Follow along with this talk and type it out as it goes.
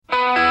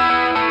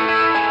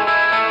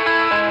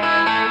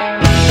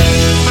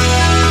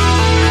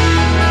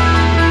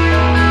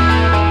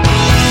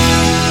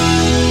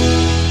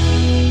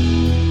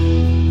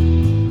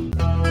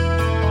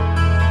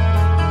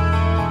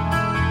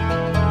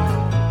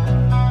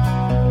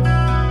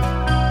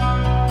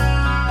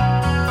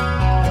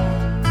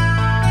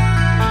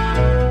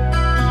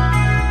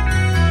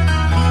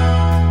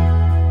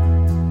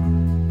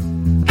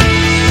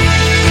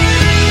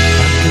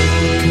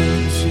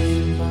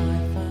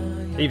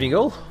evening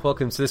all,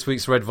 welcome to this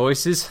week's Red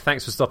Voices.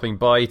 Thanks for stopping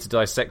by to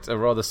dissect a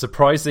rather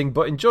surprising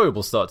but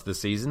enjoyable start to the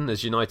season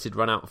as United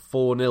ran out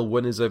 4-0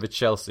 winners over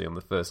Chelsea on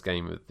the first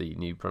game of the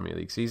new Premier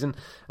League season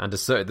and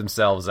asserted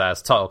themselves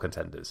as title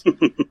contenders.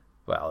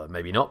 Well,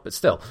 maybe not, but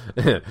still.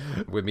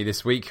 With me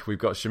this week, we've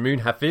got Shamoon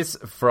Hafiz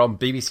from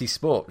BBC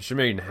Sport.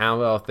 Shamoon,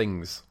 how are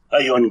things? Hi,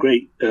 Johan.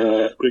 Great.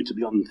 Great to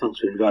be on.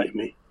 Thanks for inviting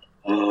me.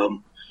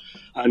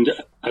 And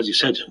as you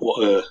said,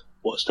 what a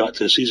start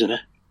to the season, eh?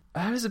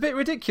 It was a bit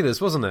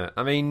ridiculous, wasn't it?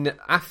 I mean,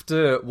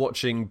 after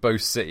watching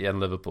both City and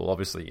Liverpool,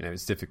 obviously,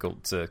 it's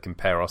difficult to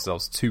compare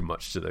ourselves too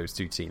much to those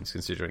two teams,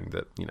 considering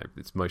that,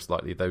 it's most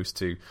likely those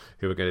two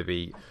who are going to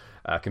be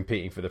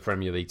competing for the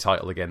Premier League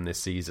title again this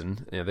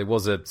season. There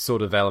was a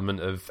sort of element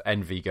of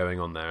envy going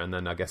on there, and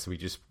then I guess we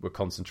just were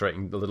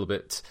concentrating a little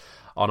bit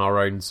on our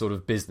own sort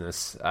of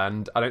business,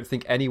 and I don't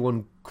think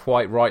anyone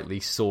quite rightly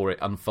saw it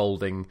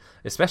unfolding,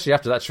 especially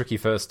after that tricky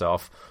first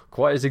half,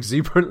 quite as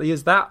exuberantly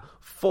as that.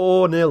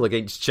 4-0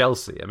 against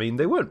Chelsea. I mean,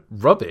 they weren't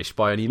rubbish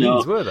by any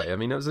means, were they? I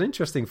mean, it was an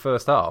interesting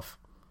first half.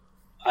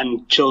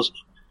 And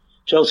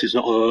Chelsea's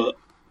not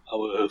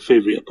our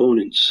favourite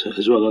opponents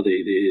as well, are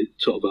they? They're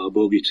sort of our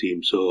bogey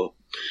team, so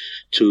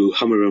to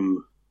hammer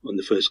them on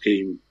the first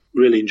game,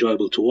 really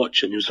enjoyable to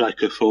watch, and it was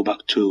like a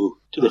throwback to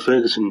the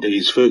Ferguson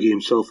days. Fergie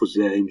himself was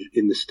there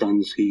in the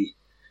stands. You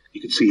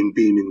could see him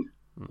beaming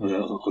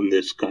on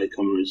the Sky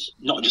cameras.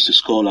 Not just the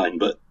scoreline,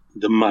 but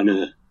the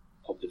manner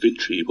of the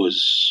victory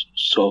was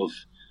sort of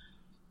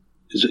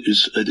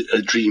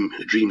a dream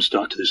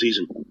start to the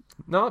season.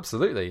 No,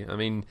 absolutely. I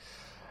mean,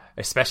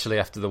 especially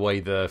after the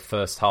way the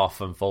first half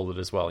unfolded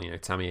as well.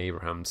 Tammy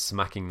Abraham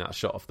smacking that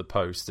shot off the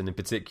post, and in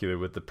particular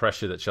with the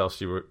pressure that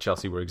Chelsea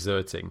were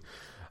exerting.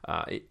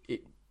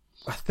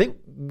 I think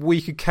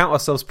we could count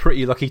ourselves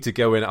pretty lucky to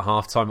go in at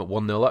half-time at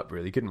 1-0 up,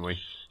 really, couldn't we?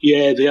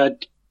 Yeah,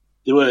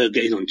 they were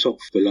getting on top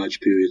for large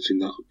periods in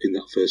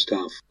that first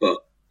half, but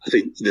I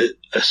think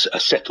a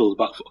settled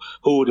back.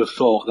 Who would have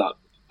thought that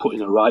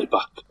putting a right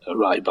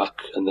back,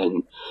 and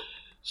then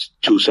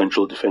two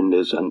central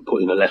defenders and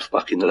putting a left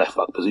back in the left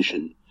back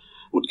position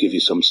would give you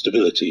some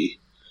stability,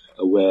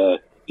 where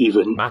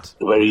even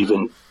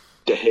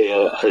De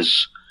Gea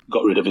has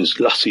got rid of his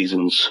last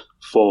season's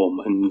form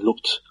and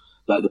looked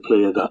like the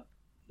player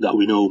that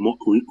we know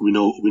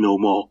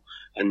more,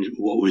 and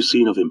what we've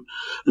seen of him.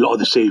 A lot of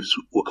the saves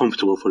were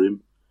comfortable for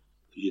him.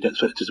 You'd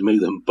expect him to make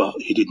them, but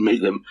he did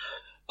make them.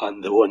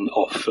 And the one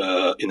off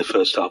in the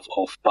first half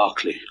off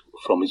Barkley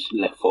from his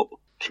left foot,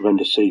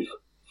 tremendous save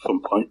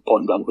from point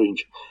blank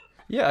range.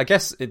 Yeah, I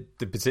guess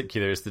the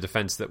particular is the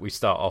defence that we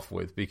start off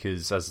with,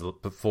 because as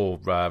before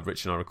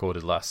Rich and I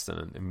recorded last,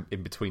 and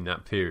in between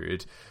that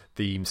period,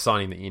 the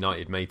signing that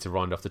United made to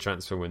round off the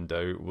transfer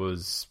window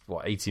was,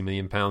 £80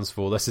 million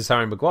for Leicester's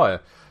Harry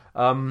Maguire.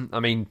 I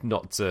mean,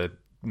 not to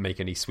make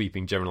any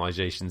sweeping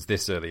generalisations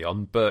this early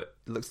on, but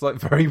it looks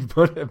like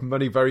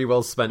money very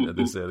well spent at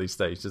this early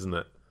stage, doesn't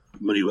it?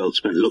 Money well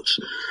spent. Looks,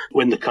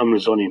 when the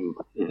camera's on him,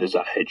 there's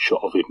that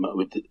headshot of him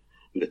with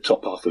the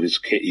top half of his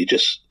kit. He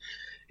just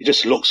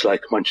looks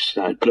like a Manchester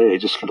United player. He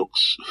just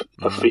looks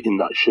a fit in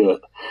that shirt.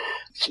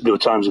 There were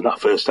times in that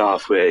first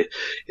half where,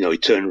 he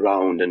turned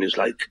around and he was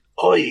like,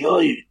 oi,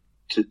 oi,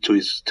 to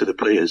the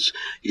players.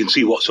 You can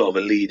see what sort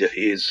of a leader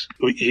he is.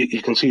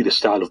 You can see the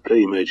style of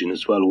play emerging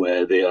as well,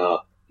 where they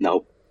are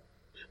now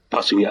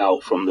passing it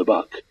out from the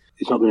back.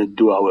 It's not going to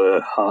do our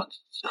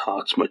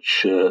hearts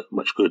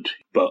much good,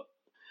 but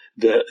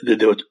there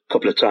were a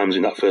couple of times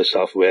in that first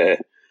half where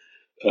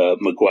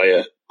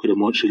Maguire could have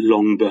marched it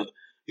long, but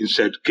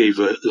instead gave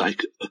a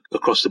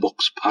across the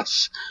box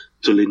pass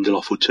to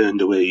Lindelof, who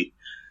turned away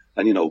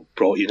and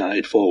brought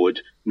United forward.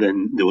 And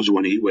then there was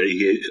one where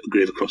he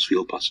gave a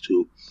crossfield pass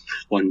to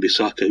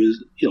Wan-Bissaka.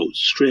 It was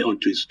straight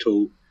onto his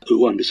toe.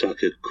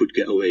 Wan-Bissaka could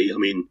get away. I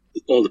mean,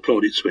 all the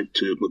plaudits went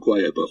to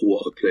Maguire, but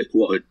what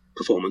a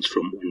performance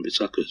from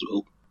Wan-Bissaka as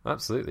well.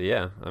 Absolutely,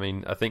 yeah. I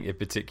mean, I think in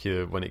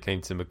particular when it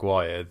came to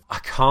Maguire, I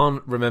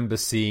can't remember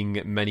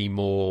seeing many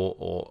more,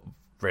 or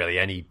really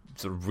any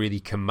sort of really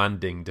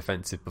commanding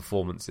defensive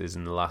performances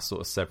in the last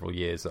sort of several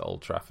years at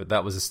Old Trafford.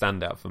 That was a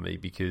standout for me,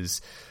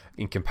 because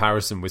in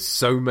comparison with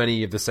so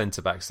many of the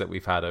centre-backs that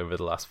we've had over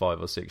the last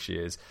 5 or 6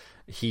 years,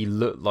 he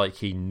looked like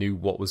he knew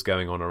what was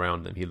going on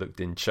around him. He looked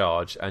in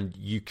charge, and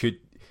he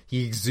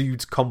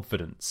exudes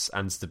confidence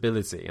and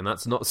stability, and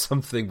that's not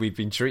something we've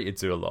been treated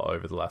to a lot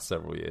over the last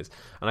several years.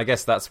 And I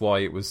guess that's why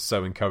it was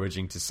so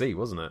encouraging to see,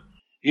 wasn't it?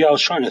 Yeah, I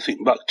was trying to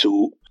think back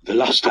to the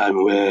last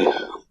time where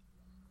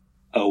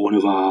one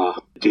of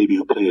our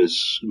debut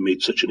players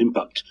made such an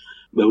impact.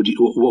 What would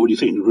you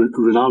think?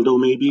 Ronaldo,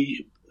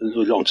 maybe? A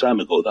long time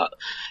ago, that,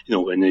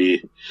 when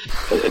he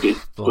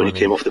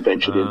came off the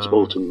bench against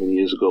Bolton many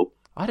years ago.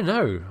 I don't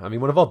know. I mean,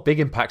 one of our big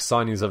impact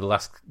signings over the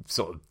last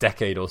sort of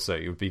decade or so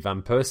would be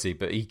Van Persie,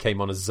 but he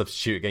came on as a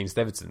substitute against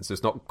Everton, so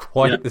it's not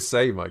quite the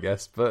same, I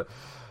guess. But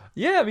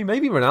yeah, I mean,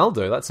 maybe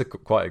Ronaldo, that's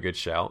quite a good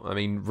shout. I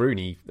mean,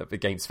 Rooney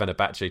against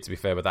Fenerbahce, to be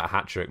fair, with that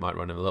hat-trick might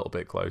run him a little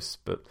bit close.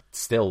 But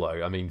still,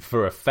 though, I mean,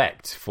 for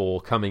effect,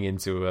 for coming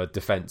into a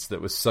defence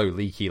that was so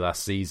leaky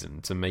last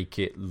season, to make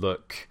it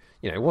look,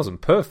 it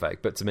wasn't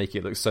perfect, but to make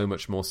it look so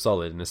much more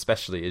solid, and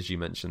especially, as you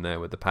mentioned there,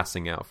 with the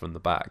passing out from the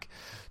back,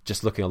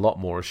 just looking a lot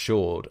more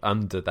assured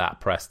under that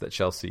press that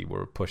Chelsea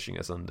were pushing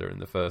us under in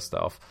the first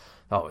half.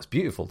 Oh, it was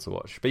beautiful to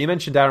watch. But you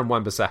mentioned Aaron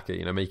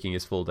Wan-Bissaka, making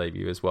his full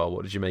debut as well.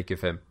 What did you make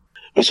of him?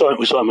 We saw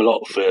him a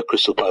lot for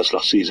Crystal Palace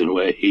last season,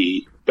 where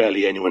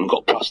barely anyone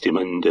got past him,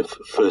 and the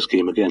first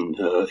game again,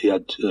 he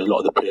had a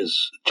lot of the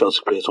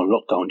Chelsea players on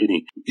lockdown, didn't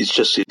he? It's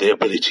just the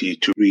ability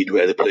to read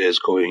where the player's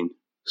going,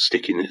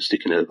 sticking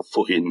a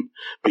foot in,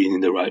 being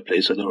in the right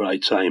place at the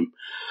right time.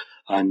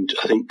 And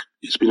I think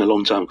it's been a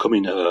long time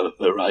coming, a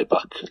right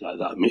back like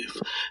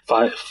that.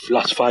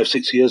 Last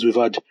 5-6 years, we've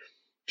had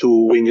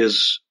two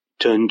wingers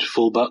turned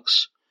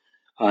fullbacks.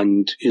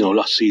 And,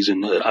 last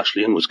season,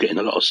 Ashley Young was getting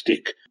a lot of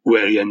stick,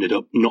 where he ended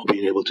up not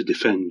being able to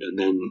defend and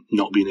then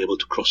not being able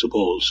to cross a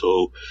ball.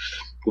 So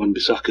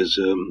Wan-Bissaka's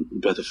a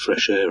breath of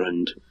fresh air.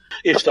 And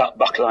if that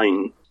back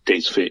line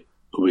stays fit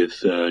with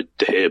De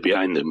Gea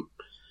behind them,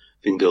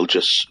 I think they'll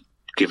just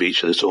give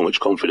each other so much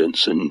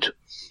confidence. And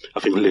I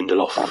think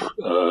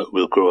Lindelof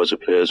will grow as a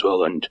player as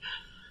well. And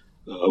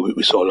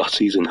we saw last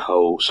season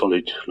how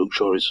solid Luke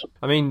Shaw is.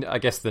 I mean, I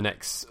guess the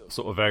next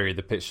sort of area of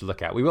the pitch to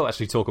look at, we will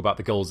actually talk about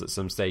the goals at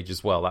some stage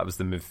as well. That was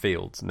the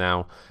midfield.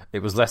 Now, it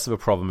was less of a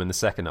problem in the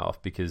second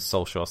half because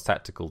Solskjaer's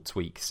tactical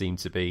tweak seemed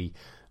to be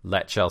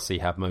let Chelsea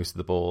have most of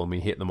the ball and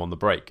we hit them on the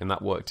break, and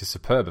that worked to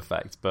superb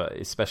effect. But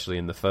especially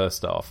in the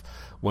first half,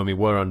 when we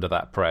were under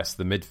that press,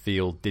 the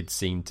midfield did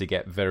seem to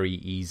get very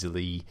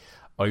easily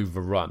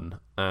overrun.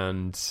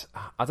 And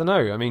I don't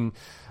know, I mean,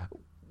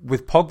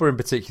 with Pogba in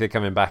particular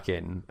coming back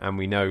in, and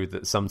we know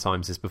that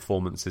sometimes his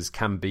performances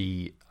can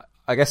be,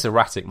 I guess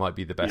erratic might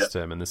be the best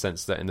term, in the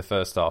sense that in the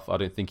first half, I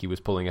don't think he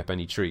was pulling up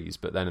any trees,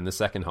 but then in the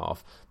second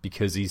half,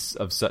 because he's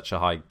of such a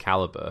high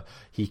calibre,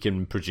 he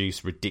can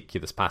produce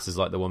ridiculous passes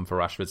like the one for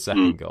Rashford's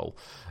second goal.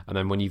 And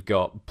then when you've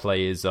got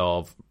players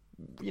of,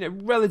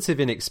 relative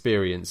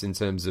inexperience in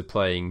terms of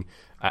playing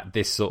at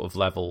this sort of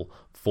level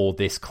for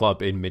this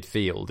club in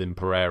midfield, in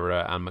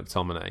Pereira and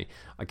McTominay,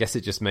 I guess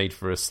it just made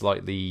for a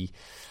slightly...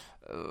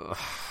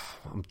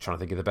 I'm trying to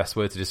think of the best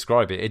word to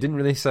describe it. It didn't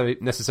really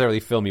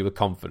necessarily fill me with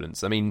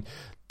confidence. I mean,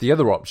 the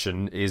other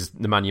option is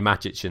Nemanja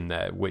Matic in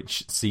there,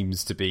 which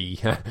seems to be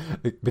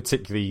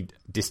particularly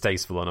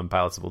distasteful and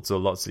unpalatable to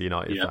lots of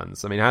United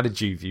fans. I mean, how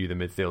did you view the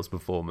midfield's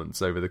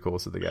performance over the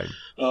course of the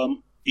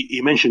game?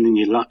 You mentioned in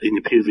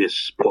your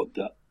previous pod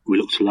that we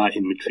looked light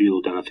in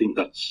midfield, and I think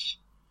that's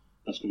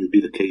going to be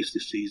the case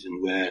this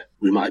season, where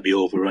we might be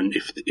overrun.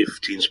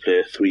 If teams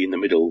play three in the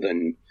middle,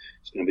 then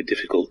it's going to be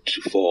difficult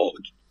for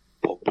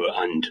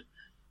Pogba and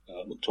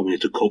McTominay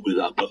to cope with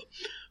that. But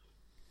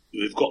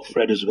we've got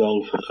Fred as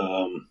well.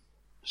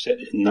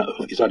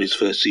 He's had his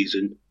first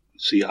season.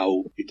 See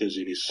how he does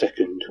in his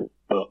second.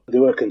 But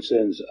there were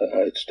concerns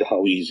as to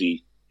how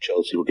easy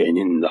Chelsea were getting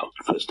in that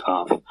first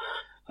half.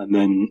 And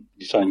then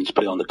deciding to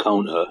play on the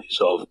counter, he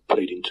sort of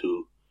played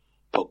into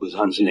Pogba's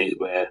hands in it,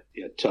 where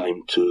he had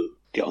time to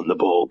get on the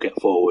ball, get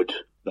forward.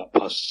 That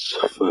pass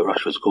for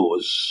Rashford's goal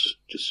was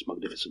just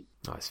magnificent.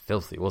 Oh, it's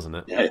filthy, wasn't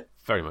it? Yeah.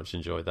 Very much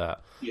enjoyed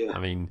that. Yeah. I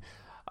mean,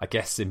 I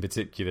guess in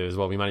particular as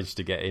well, we managed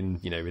to get in,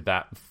 with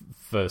that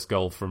first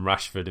goal from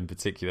Rashford in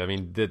particular. I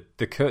mean,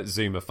 the Kurt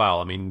Zouma foul,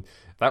 I mean,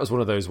 that was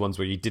one of those ones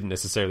where you didn't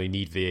necessarily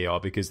need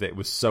VAR because it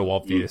was so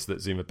obvious that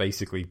Zouma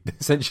basically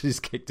essentially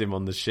just kicked him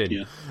on the shin.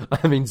 Yeah.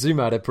 I mean,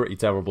 Zouma had a pretty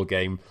terrible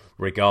game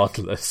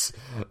regardless.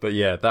 But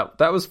yeah,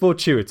 that was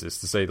fortuitous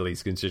to say the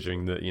least,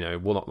 considering that,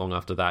 not long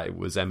after that, it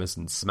was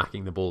Emerson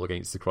smacking the ball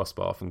against the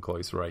crossbar from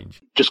close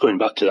range. Just going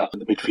back to that,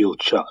 the midfield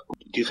chat,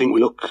 do you think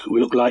we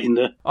look light in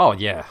there? Oh,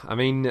 yeah. I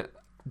mean,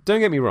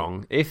 don't get me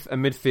wrong, if a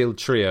midfield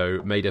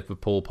trio made up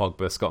of Paul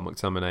Pogba, Scott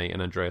McTominay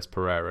and Andreas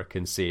Pereira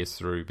can see us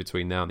through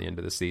between now and the end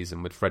of the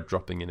season, with Fred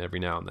dropping in every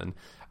now and then,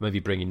 maybe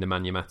bringing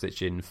Nemanja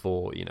Matic in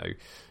for,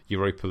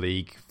 Europa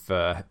League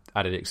for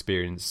added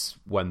experience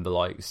when the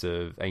likes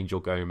of Angel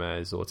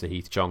Gomez or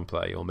Tahith Chong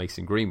play, or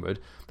Mason Greenwood,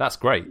 that's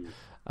great.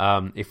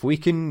 If we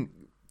can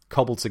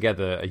cobble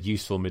together a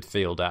useful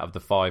midfield out of the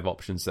 5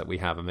 options that we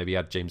have and maybe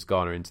add James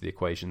Garner into the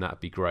equation,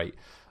 that'd be great.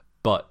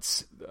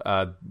 But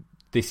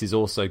this is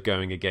also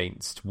going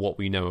against what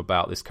we know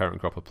about this current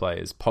crop of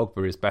players.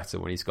 Pogba is better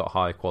when he's got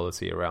high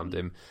quality around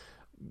him.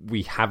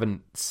 We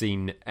haven't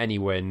seen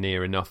anywhere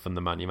near enough from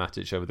the Nemanja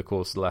Matic over the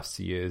course of the last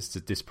 2 years to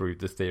disprove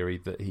the theory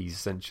that he's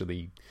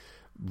essentially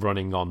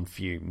running on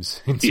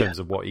fumes in terms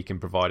of what he can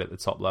provide at the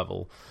top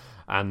level.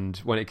 And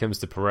when it comes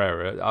to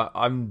Pereira,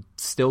 I'm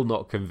still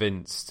not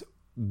convinced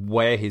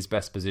where his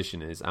best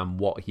position is and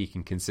what he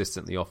can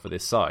consistently offer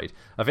this side.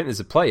 I think there's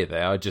a player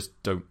there, I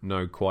just don't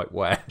know quite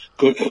where.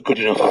 Good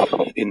enough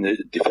in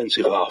the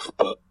defensive half,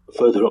 but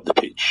further up the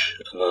pitch,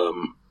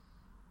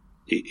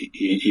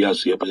 he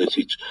has the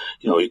ability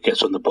to, he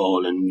gets on the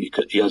ball and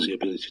he has the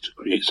ability to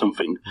create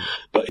something.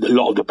 But a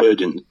lot of the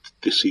burden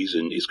this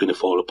season is going to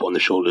fall upon the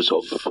shoulders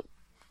of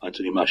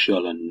Anthony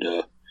Martial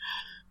and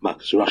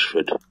Marcus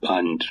Rashford.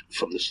 And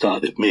from the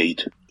start they've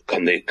made,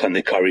 can they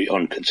carry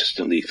on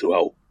consistently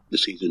throughout the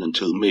season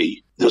until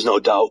May? There's no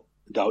doubt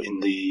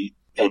in the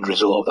end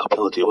result of that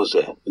penalty, was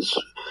there? It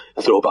was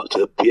a throwback to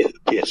the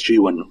PSG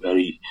one where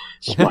he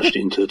smashed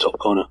it into the top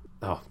corner.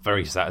 Oh,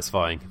 very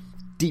satisfying.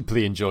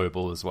 Deeply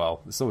enjoyable as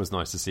well. It's always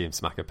nice to see him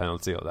smack a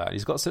penalty like that.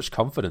 He's got such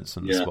confidence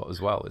from the spot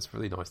as well. It's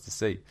really nice to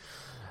see.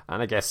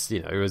 And I guess,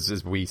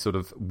 as we sort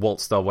of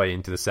waltzed our way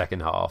into the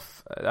second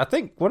half, I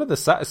think one of the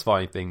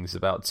satisfying things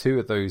about 2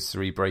 of those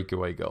 3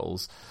 breakaway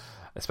goals,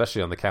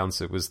 especially on the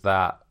counter, was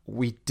that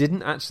we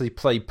didn't actually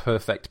play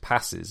perfect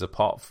passes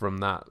apart from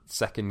that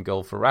second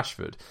goal for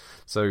Rashford.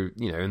 So,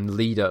 in the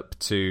lead up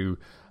to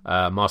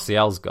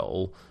Martial's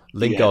goal,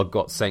 Lingard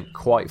got sent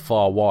quite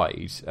far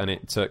wide, and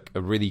it took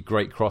a really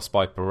great cross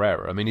by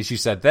Pereira. I mean, as you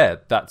said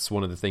there, that's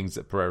one of the things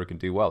that Pereira can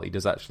do well. He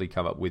does actually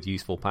come up with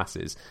useful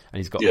passes, and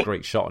he's got a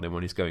great shot on him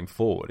when he's going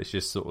forward. It's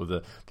just sort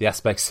of the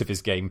aspects of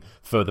his game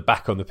further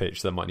back on the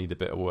pitch that might need a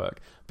bit of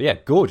work. But yeah,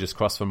 gorgeous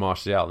cross from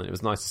Martial, and it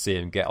was nice to see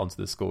him get onto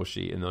the score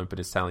sheet and open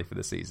his tally for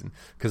the season.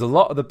 Because a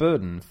lot of the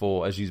burden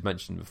for, as you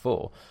mentioned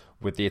before,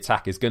 with the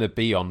attack is going to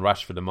be on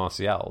Rashford and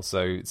Martial.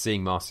 So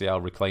seeing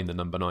Martial reclaim the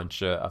number 9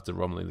 shirt after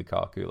Romelu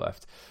Lukaku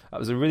left, that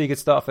was a really good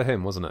start for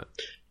him, wasn't it?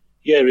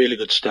 Yeah, really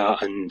good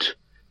start, and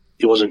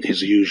he wasn't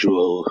his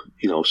usual,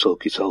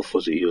 sulky self,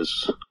 was he? He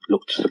was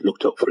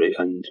looked up for it,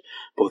 and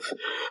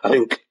I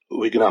think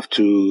we're going to have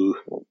to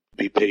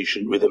be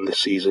patient with him this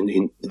season.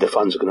 The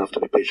fans are going to have to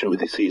be patient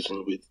with this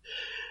season.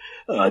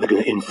 They're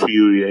going to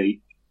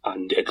infuriate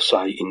and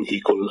excite in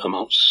equal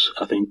amounts.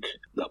 I think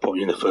that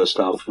point in the first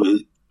half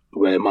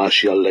where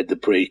Martial led the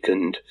break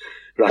and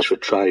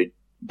Rashford tried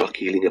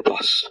backheeling a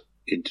pass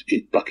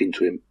back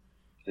into him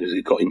as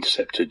it got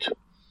intercepted,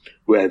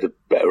 where the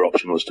better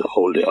option was to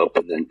hold it up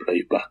and then play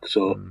it back.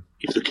 So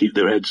if they keep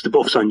their heads, they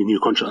both signed a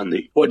new contract, aren't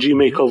they? What do you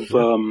make of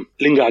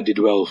Lingard did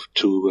well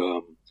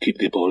to keep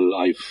the ball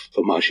alive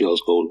for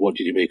Martial's goal. What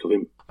did you make of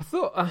him? I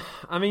thought,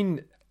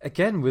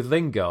 again, with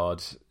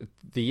Lingard,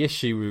 the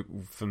issue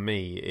for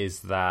me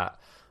is that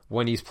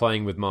when he's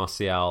playing with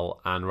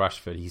Martial and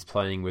Rashford, he's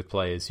playing with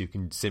players who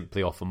can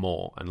simply offer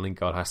more, and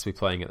Lingard has to be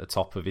playing at the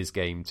top of his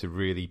game to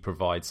really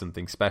provide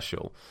something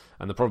special.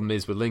 And the problem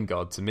is with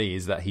Lingard, to me,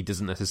 is that he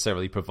doesn't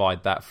necessarily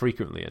provide that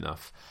frequently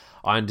enough.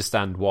 I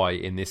understand why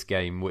in this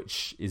game,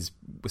 which is,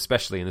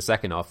 especially in the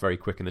second half, very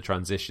quick in the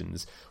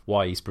transitions,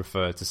 why he's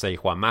preferred to say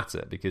Juan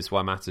Mata, because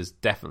Juan Mata's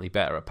definitely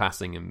better at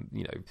passing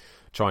and,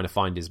 trying to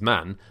find his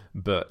man,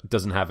 but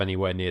doesn't have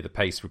anywhere near the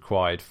pace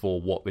required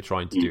for what we're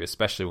trying to do,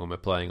 especially when we're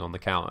playing on the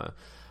counter.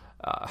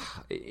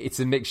 It's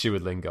a mixture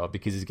with Lingard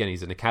because, again,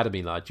 he's an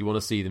academy lad. You want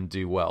to see them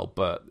do well,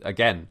 but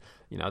again,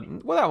 I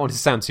don't want to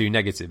sound too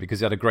negative because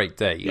he had a great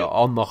day. Yeah.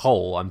 On the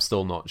whole, I'm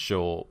still not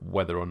sure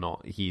whether or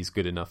not he's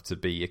good enough to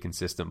be a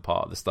consistent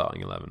part of the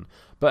starting 11.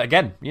 But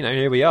again,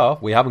 here we are.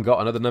 We haven't got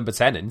another number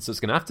 10 in, so it's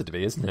going to have to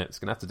be, isn't it? It's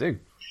going to have to do.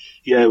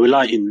 Yeah, we're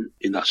like in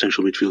that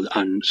central midfield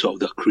and sort of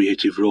that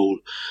creative role.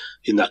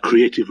 In that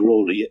creative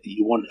role,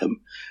 you want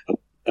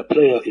a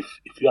player,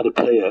 if you had a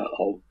player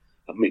of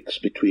a mix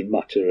between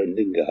Mata and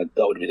Lingard,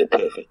 that would be the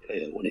perfect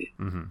player, wouldn't it?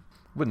 Mm-hmm.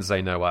 Wouldn't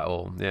say no at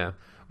all, yeah.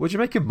 What'd you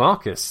make of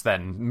Marcus,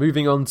 then?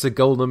 Moving on to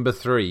goal number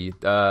 3.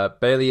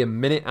 Barely a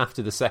minute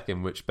after the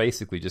second, which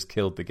basically just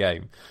killed the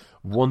game.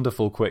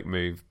 Wonderful quick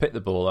move. Picked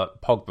the ball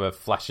up. Pogba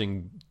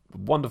flashing.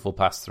 Wonderful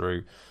pass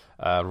through.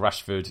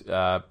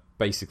 Rashford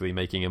basically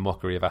making a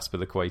mockery of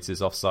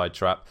Azpilicueta's offside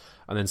trap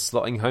and then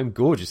slotting home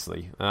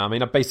gorgeously.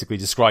 I've basically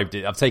described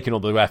it. I've taken all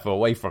the effort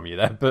away from you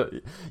there. But,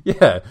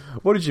 yeah,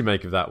 what did you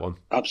make of that one?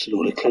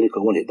 Absolutely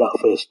clinical, wasn't it? That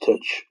first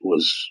touch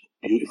was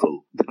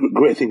beautiful. The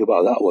great thing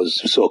about that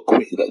was so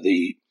quick that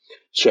the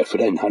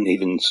Stretford end hadn't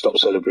even stopped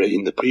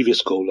celebrating the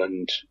previous goal,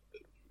 and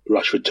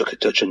Rashford took a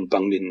touch and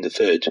banged in the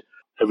third.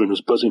 Everyone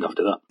was buzzing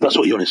after that. That's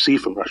what you want to see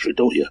from Rashford,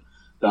 don't you?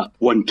 That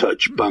one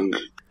touch, bang,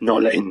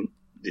 not letting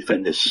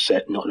defenders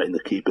set, not letting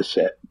the keeper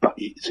set.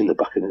 It's in the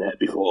back of the net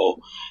before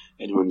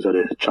anyone's had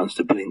a chance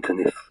to blink.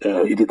 And if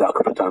he did that a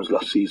couple of times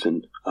last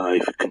season,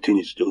 if he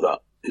continues to do that,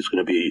 he's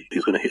going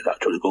to hit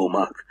that 20 goal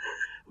mark,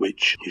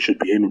 which he should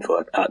be aiming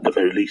for at the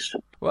very least.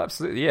 Well,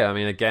 absolutely, yeah.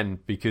 Again,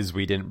 because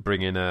we didn't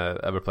bring in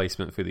a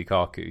replacement for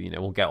Lukaku,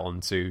 we'll get on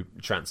to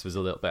transfers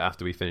a little bit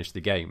after we finish the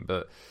game,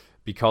 but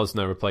because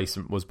no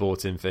replacement was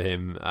brought in for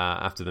him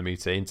after the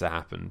Mute Inter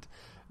happened,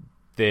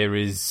 there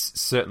is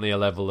certainly a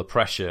level of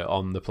pressure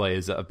on the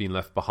players that have been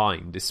left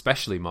behind,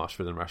 especially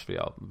Rashford and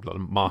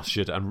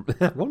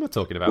what am I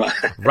talking about?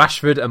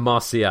 Rashford and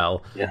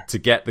Martial, to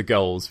get the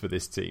goals for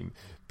this team,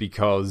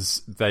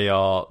 because they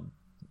are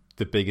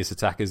the biggest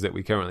attackers that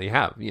we currently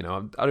have.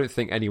 I don't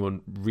think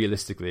anyone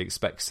realistically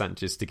expects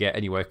Sanchez to get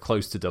anywhere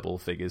close to double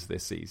figures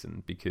this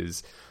season,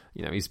 because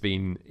he's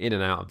been in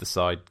and out of the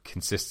side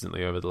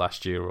consistently over the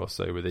last year or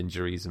so with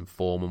injuries and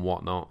form and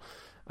whatnot.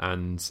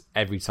 And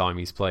every time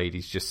he's played,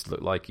 he's just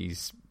looked like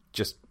he's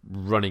just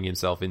running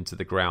himself into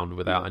the ground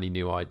without any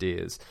new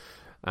ideas.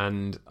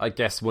 And I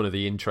guess one of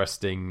the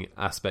interesting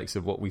aspects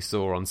of what we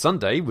saw on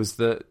Sunday was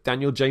that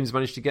Daniel James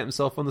managed to get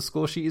himself on the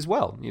score sheet as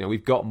well.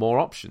 We've got more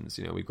options.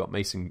 We've got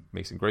Mason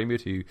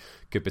Greenwood, who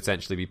could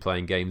potentially be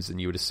playing games,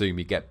 and you would assume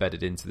he'd get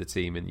bedded into the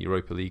team in the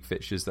Europa League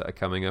fixtures that are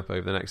coming up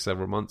over the next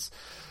several months.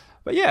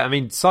 But yeah, I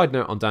mean, side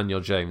note on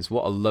Daniel James,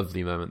 what a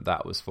lovely moment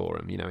that was for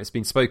him. You know, it's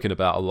been spoken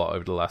about a lot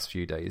over the last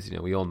few days. You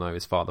know, we all know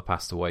his father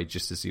passed away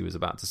just as he was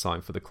about to sign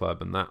for the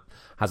club, and that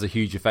has a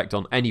huge effect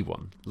on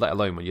anyone, let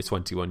alone when you're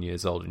 21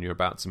 years old and you're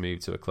about to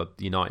move to a club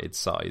United's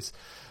size.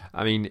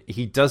 I mean,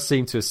 he does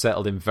seem to have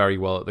settled in very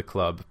well at the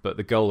club, but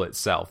the goal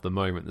itself, the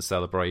moment, the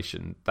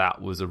celebration,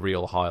 that was a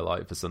real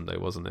highlight for Sunday,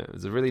 wasn't it? It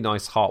was a really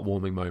nice,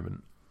 heartwarming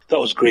moment. That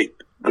was great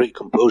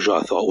composure,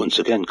 I thought, once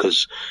again,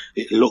 because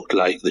it looked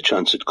like the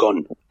chance had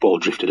gone. Ball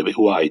drifted a bit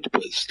wide,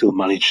 but still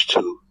managed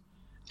to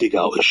dig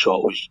out a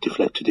shot which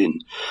deflected in.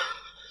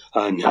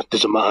 And it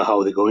doesn't matter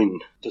how they go in,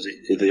 does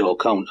it? They all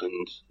count.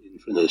 And in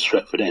front of the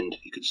Stretford end,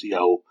 you could see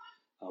how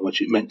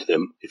much it meant to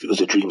them. If it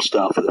was a dream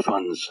start for the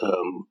fans,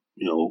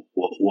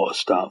 what a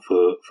start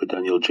for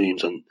Daniel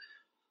James, and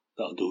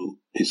that'll do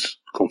his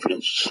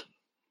confidence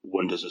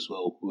wonders as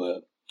well,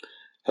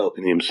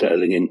 helping him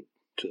settling in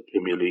to the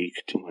Premier League,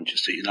 to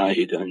Manchester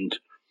United, and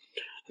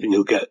I think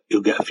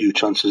he'll get a few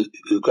chances.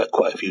 He'll get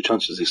quite a few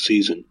chances this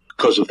season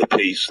because of the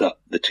pace that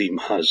the team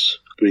has.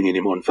 Bringing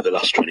him on for the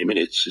last 20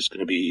 minutes is going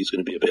to be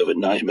a bit of a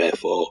nightmare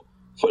for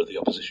the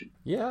opposition.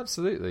 Yeah,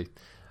 absolutely.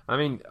 I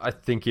mean, I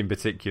think in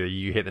particular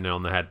you hit the nail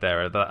on the head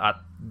there.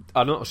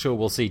 I'm not sure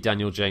we'll see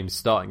Daniel James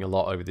starting a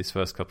lot over this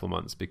first couple of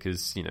months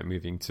because, you know,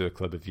 moving to a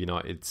club of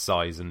United's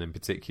size and in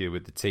particular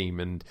with the team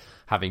and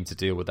having to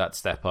deal with that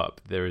step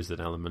up, there is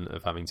an element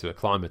of having to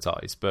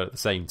acclimatise. But at the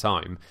same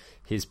time,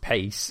 his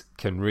pace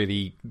can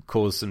really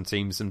cause some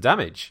teams some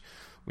damage,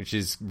 which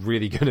is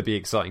really going to be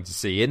exciting to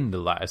see in the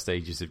latter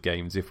stages of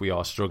games if we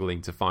are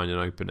struggling to find an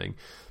opening,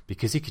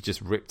 because he could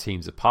just rip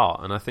teams apart.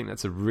 And I think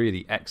that's a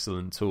really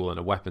excellent tool and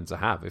a weapon to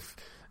have if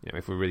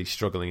we're really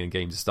struggling and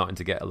games are starting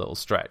to get a little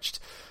stretched.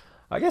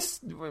 I guess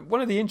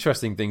one of the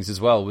interesting things as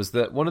well was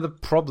that one of the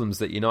problems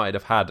that United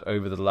have had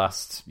over the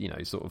last,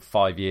 sort of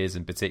 5 years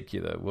in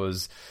particular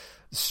was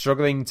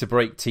struggling to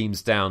break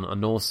teams down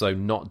and also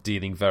not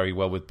dealing very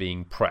well with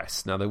being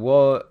pressed. Now, there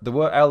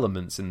were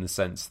elements in the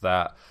sense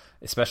that,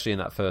 especially in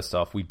that first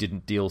half, we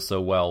didn't deal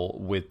so well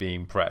with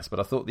being pressed.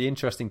 But I thought the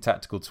interesting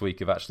tactical tweak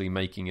of actually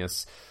making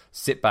us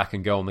sit back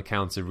and go on the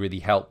counter really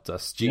helped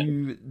us. Do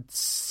you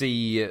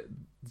see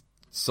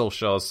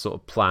Solskjaer's sort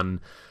of plan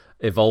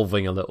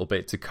evolving a little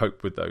bit to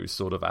cope with those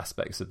sort of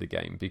aspects of the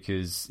game?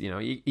 Because,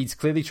 he's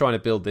clearly trying to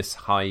build this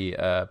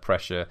high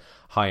pressure,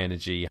 high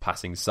energy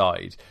passing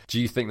side.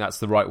 Do you think that's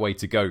the right way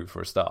to go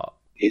for a start?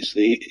 It's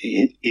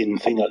the in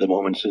thing at the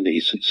moment, and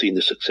he's seen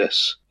the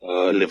success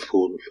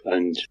Liverpool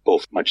and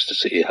both Manchester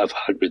City have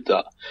had with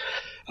that.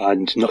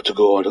 And not to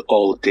go on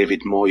all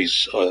David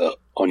Moyes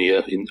on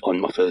here on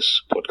my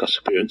first podcast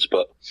appearance,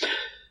 but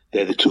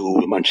they're the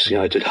two Manchester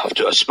United have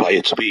to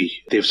aspire to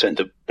be. They've set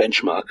the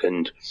benchmark,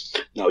 and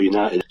now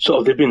United,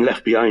 they've been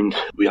left behind.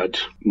 We had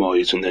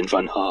Moyes and then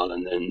Van Gaal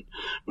and then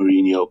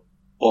Mourinho,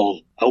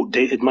 all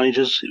outdated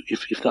managers,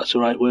 if that's the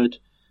right word.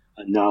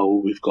 And now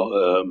we've got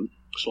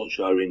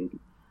Solskjaer in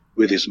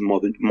with his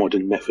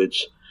modern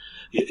methods.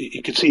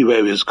 You could see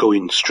where he was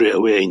going straight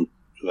away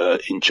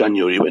in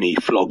January when he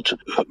flogged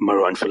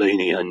Marouane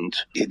Fellaini, and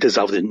he does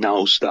have the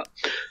nous that,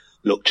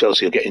 look,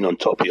 Chelsea are getting on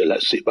top here,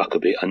 let's sit back a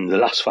bit. And the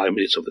last 5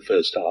 minutes of the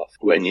first half,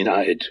 when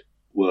United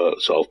were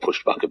sort of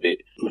pushed back a bit,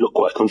 we looked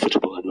quite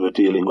comfortable and we were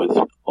dealing with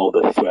all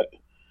the threat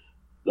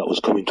that was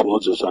coming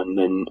towards us, and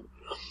then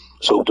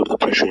soaked up the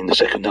pressure in the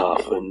second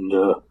half and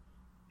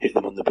hit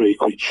them on the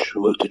break, which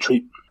worked a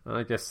treat.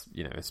 I guess,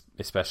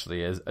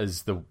 especially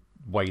as the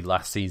way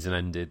last season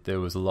ended, there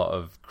was a lot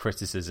of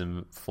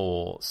criticism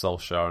for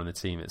Solskjaer and the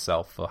team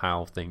itself for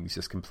how things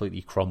just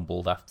completely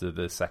crumbled after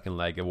the second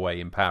leg away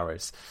in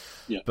Paris.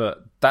 Yeah.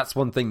 But that's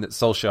one thing that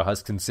Solskjaer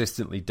has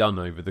consistently done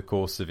over the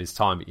course of his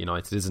time at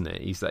United, isn't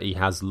it? Is that he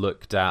has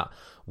looked at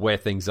where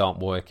things aren't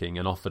working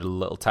and offered a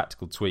little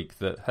tactical tweak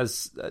that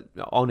has,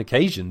 on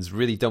occasions,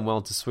 really done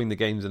well to swing the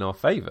games in our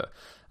favour.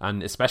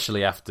 And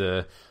especially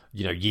after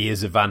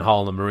years of Van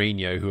Gaal and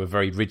Mourinho, who are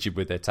very rigid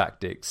with their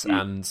tactics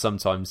and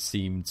sometimes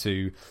seem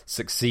to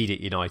succeed at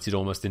United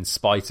almost in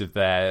spite of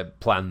their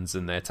plans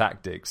and their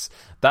tactics.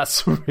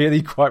 That's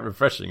really quite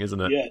refreshing,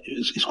 isn't it? Yeah,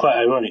 it's quite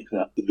ironic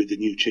that with the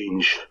new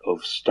change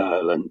of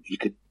style, and you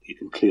can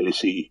clearly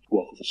see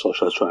what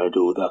Solskjaer's trying to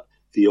do, that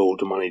the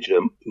older manager,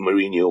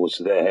 Mourinho, was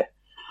there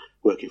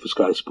working for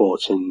Sky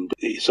Sports, and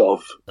it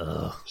sort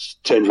of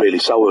turned really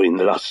sour in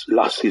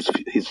the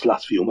his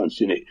last few months,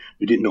 didn't it?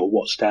 We didn't know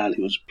what style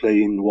he was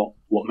playing,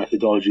 what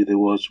methodology there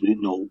was. We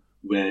didn't know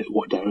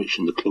what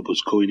direction the club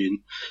was going in.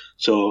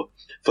 So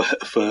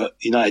for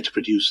United to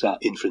produce that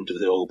in front of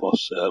the old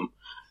boss, I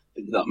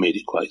think that made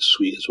it quite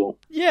sweet as well.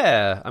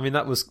 Yeah, I mean,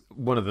 that was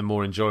one of the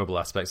more enjoyable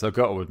aspects. I've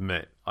got to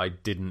admit, I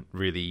didn't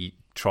really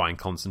try and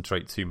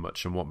concentrate too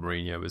much on what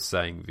Mourinho was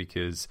saying,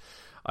 because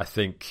I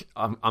think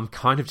I'm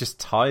kind of just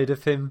tired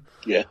of him.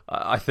 Yeah.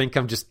 I think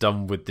I'm just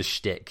done with the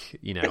shtick.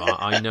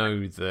 I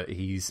know that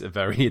he's a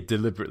very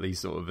deliberately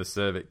sort of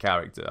acerbic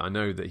character. I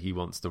know that he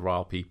wants to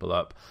rile people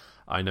up.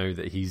 I know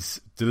that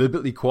he's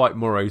deliberately quite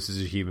morose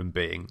as a human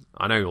being.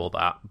 I know all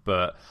that,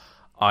 but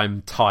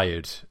I'm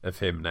tired of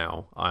him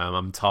now.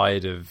 I'm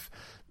tired of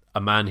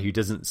a man who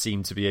doesn't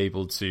seem to be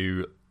able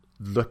to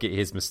look at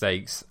his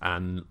mistakes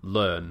and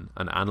learn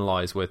and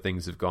analyse where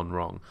things have gone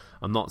wrong.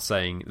 I'm not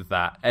saying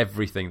that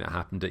everything that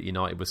happened at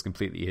United was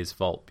completely his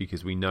fault,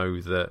 because we know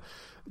that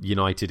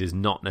United is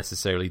not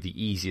necessarily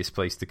the easiest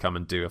place to come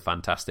and do a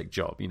fantastic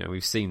job. You know,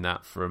 we've seen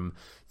that from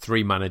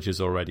 3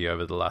 managers already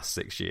over the last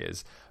 6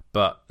 years.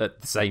 But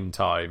at the same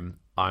time,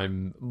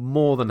 I'm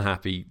more than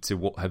happy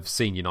to have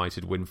seen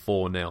United win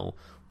 4-0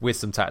 with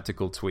some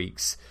tactical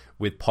tweaks,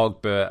 with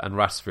Pogba and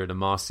Rashford and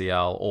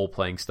Martial all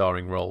playing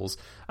starring roles.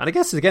 And I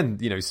guess, again,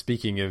 you know,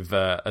 speaking of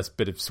a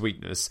bit of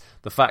sweetness,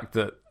 the fact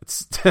that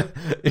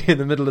in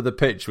the middle of the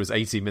pitch was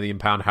 £80 million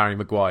Harry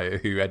Maguire,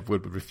 who Ed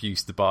Woodward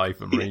refused to buy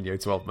for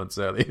Mourinho 12 months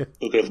earlier.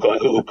 We could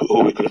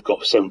have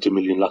got 70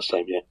 million last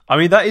time, yeah. I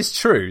mean, that is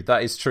true.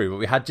 But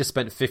we had just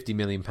spent £50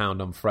 million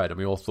on Fred, and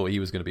we all thought he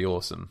was going to be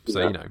awesome.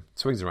 So, you know,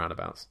 swings and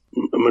roundabouts.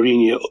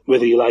 Mourinho,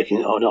 whether you like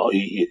it or not,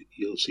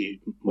 you'll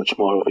see much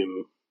more of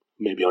him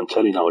maybe on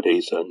telly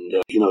nowadays,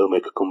 and he'll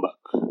make a comeback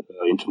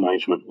into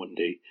management one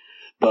day.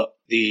 But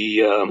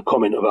the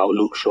comment about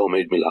Luke Shaw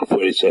made me laugh,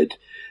 where he said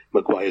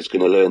Maguire's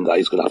going to learn that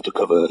he's going to have to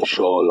cover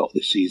Shaw a lot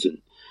this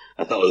season.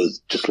 I thought it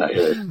was just like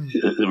a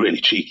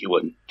really cheeky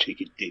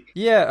dig.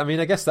 Yeah, I mean,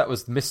 I guess that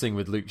was missing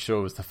with Luke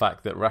Shaw, was the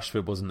fact that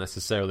Rashford wasn't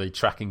necessarily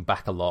tracking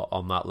back a lot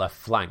on that left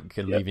flank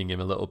and leaving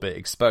him a little bit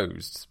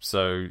exposed.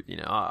 So, you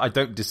know, I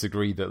don't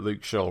disagree that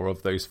Luke Shaw,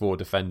 of those 4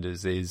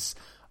 defenders, is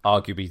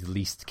arguably the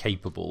least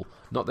capable.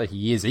 Not that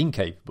he is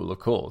incapable, of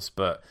course,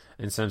 but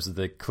in terms of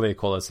the clear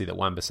quality that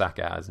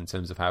Wan-Bissaka has, in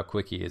terms of how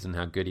quick he is and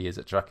how good he is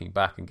at tracking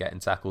back and getting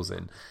tackles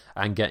in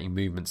and getting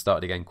movement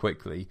started again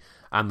quickly,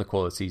 and the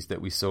qualities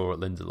that we saw at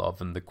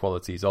Lindelof and the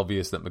qualities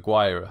obvious that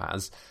Maguire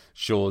has,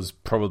 Shaw's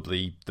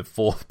probably the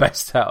 4th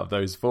best out of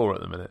those 4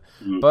 at the minute.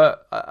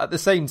 But at the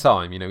same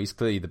time, you know, he's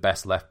clearly the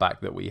best left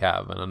back that we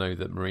have, and I know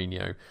that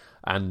Mourinho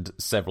and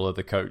several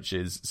other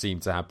coaches seem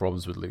to have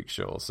problems with Luke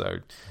Shaw. So,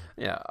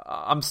 yeah,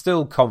 I'm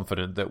still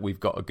confident that we've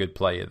got a good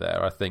player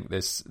there. I think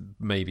there's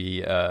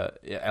maybe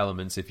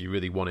elements, if you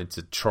really wanted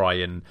to try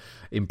and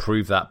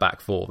improve that back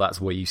 4, that's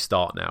where you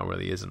start now,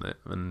 really, isn't it?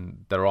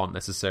 And there aren't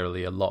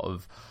necessarily a lot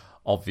of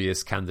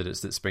obvious candidates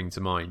that spring to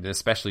mind,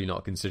 especially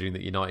not considering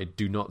that United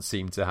do not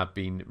seem to have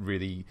been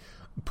really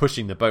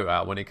pushing the boat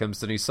out when it comes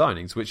to new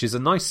signings, which is a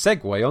nice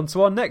segue onto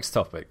our next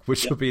topic,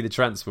 which will be the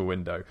transfer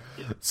window.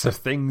 So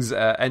things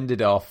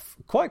ended off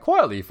quite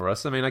quietly for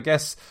us. I mean, I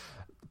guess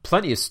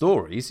plenty of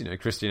stories. You know,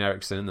 Christian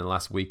Eriksen in the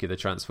last week of the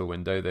transfer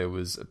window, there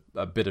was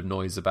a bit of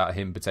noise about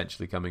him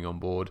potentially coming on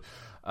board,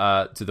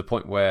 to the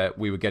point where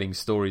we were getting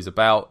stories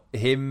about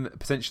him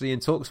potentially in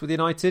talks with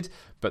United,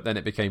 but then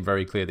it became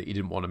very clear that he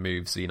didn't want to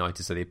move, so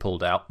United said he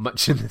pulled out,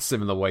 much in a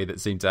similar way that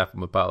seemed to happen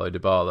with Paulo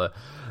Dybala.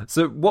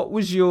 So what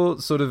was your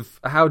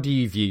how do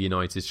you view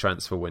United's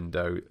transfer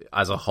window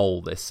as a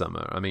whole this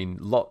summer? I mean,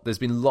 there's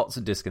been lots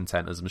of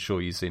discontent, as I'm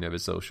sure you've seen over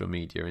social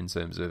media, in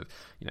terms of,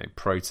 you know,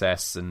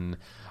 protests and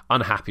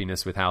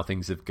unhappiness with how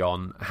things have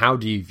gone. How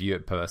do you view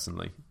it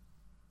personally?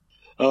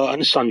 I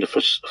understand the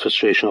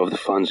frustration of the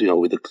fans, you know,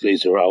 with the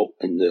Glazer out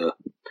and the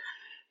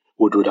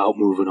Woodward out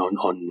moving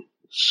on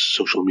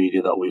social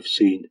media that we've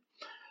seen.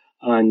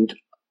 And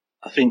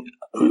I think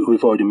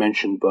we've already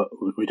mentioned, but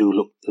we do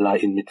look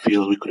light in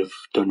midfield. We could have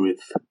done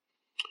with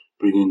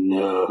bringing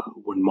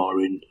one more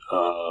in,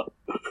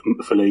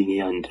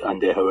 Fellaini and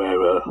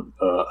Herrera.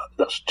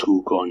 That's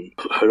 2 gone.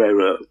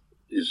 Herrera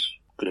is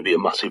going to be a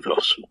massive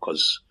loss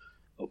because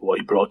of what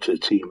he brought to the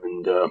team,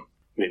 and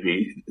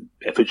maybe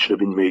effort should have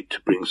been made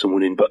to bring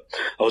someone in. But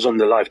I was on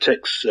the live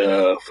text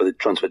for the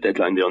transfer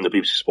deadline there on the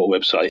BBC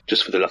Sport website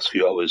just for the last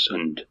few hours,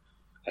 and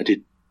I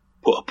did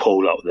put a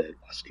poll out there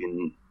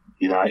asking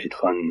United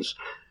fans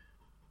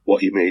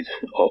what you made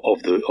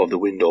of the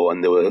window,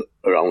 and there were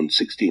around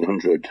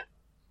 1,600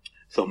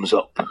 thumbs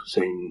up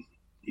saying,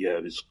 yeah,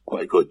 it was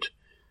quite good,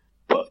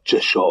 but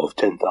just short of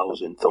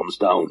 10,000 thumbs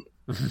down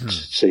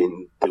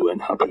saying they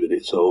weren't happy with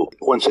it. So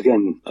once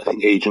again, I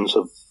think agents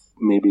have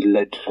maybe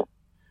led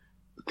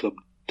the club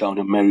down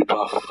a merry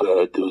path.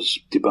 There was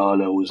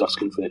Dybala, who was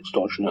asking for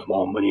extortionate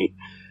amount of money.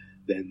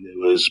 Then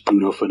there was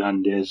Bruno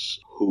Fernandes,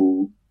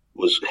 who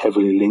was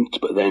heavily linked,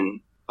 but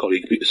then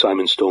colleague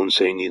Simon Stone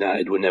saying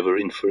United were never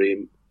in for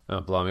him.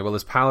 Oh, blimey. Well,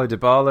 there's Paulo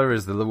Dybala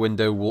as the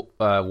window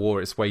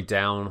wore its way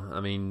down. I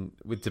mean,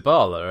 with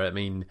Dybala, I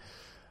mean,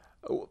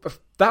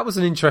 that was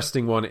an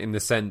interesting one in the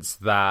sense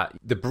that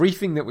the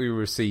briefing that we were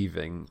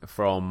receiving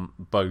from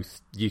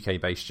both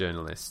UK-based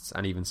journalists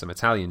and even some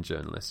Italian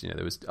journalists, you know,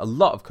 there was a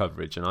lot of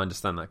coverage, and I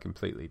understand that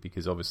completely,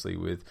 because obviously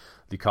with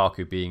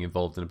Lukaku being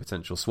involved in a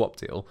potential swap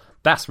deal,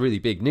 that's really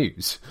big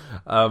news.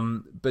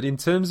 But in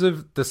terms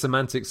of the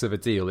semantics of a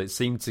deal, it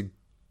seemed to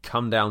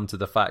come down to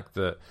the fact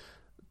that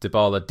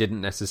Dybala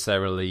didn't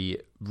necessarily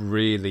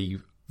really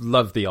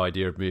love the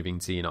idea of moving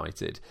to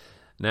United.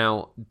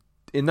 Now,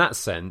 in that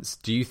sense,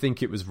 do you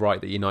think it was right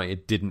that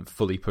United didn't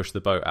fully push the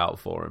boat out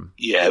for him?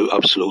 Yeah,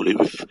 absolutely.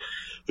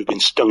 We've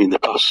been stung in the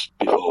past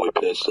before with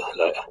players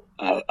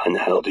like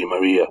Angel Di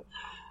Maria,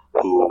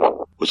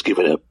 who was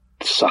given a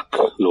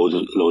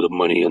load of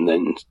money and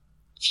then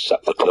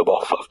sacked the club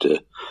off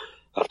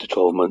after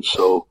 12 months.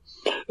 So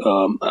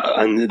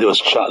And there was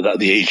chat that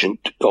the agent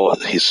or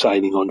his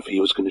signing on fee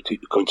was going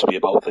to be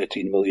about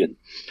 13 million,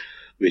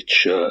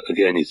 which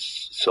again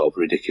is sort of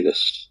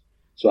ridiculous.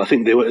 So I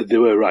think they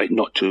were right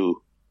not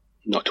to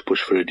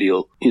push for a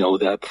deal.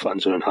 Their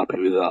fans are unhappy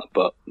with that,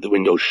 but the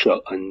window's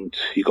shut and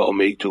you got to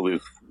make do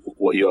with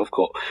what you have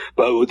got.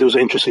 But there was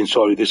an interesting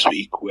story this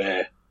week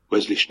where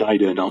Wesley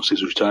Sneijder announced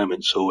his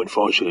retirement, so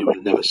unfortunately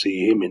we'll never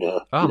see him in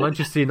a...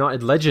 Manchester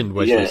United legend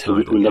Wesley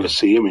Sneijder. We'll never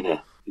see him in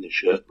a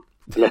shirt.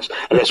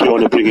 Unless we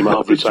want to bring him out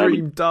of retirement. The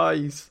dream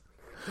dies.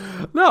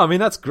 No, I mean,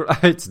 that's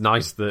great. It's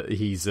nice that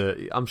he's...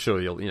 I'm sure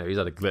he's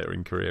had a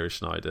glittering career as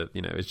Sneijder.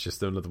 It's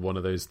just another one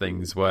of those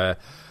things where,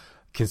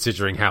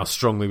 considering how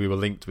strongly we were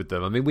linked with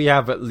them, I mean, we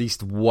have at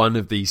least one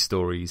of these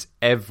stories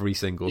every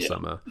single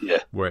summer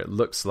where it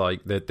looks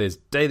like that there's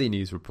daily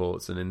news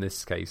reports, and in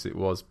this case it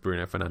was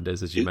Bruno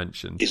Fernandes, as you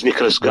mentioned. Is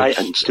Nicolas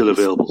Guyton still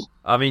available?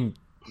 I mean,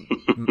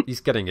 he's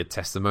getting a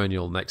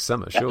testimonial next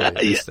summer, surely, at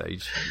this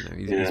stage.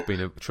 He's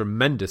been a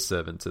tremendous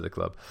servant to the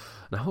club.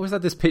 Now, I always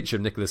had this picture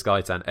of Nicolas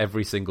Guyton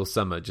every single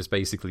summer, just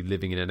basically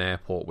living in an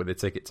airport with a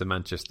ticket to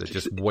Manchester,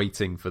 just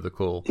waiting for the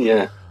call.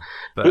 Yeah.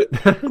 But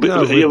we've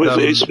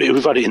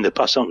had it in the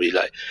past, haven't we?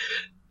 Like,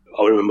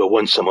 I remember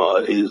one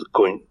summer,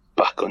 going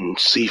back on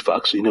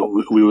CFAX,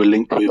 we were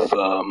linked with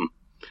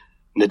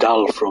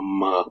Nadal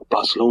from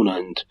Barcelona,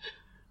 and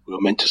we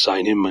were meant to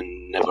sign him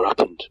and never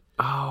happened.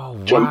 Oh,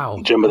 wow.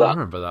 Do you remember that? I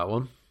remember that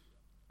one.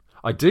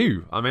 I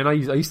do. I mean, I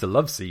used to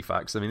love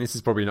CFAX. I mean, this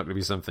is probably not going to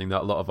be something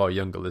that a lot of our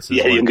younger listeners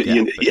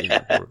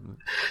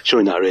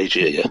showing our age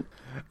here, yeah.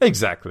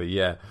 Exactly,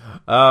 yeah.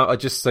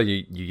 Just so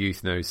you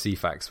youth know,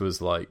 CFAX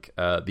was like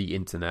the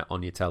internet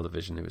on your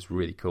television. It was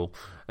really cool.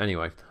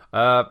 Anyway,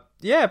 but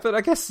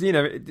I guess,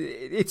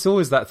 it's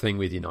always that thing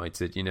with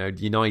United.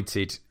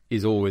 United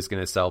is always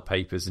going to sell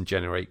papers and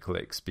generate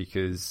clicks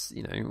because,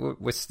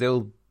 we're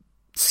still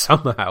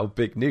somehow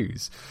big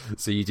news.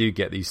 So you do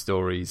get these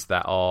stories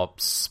that are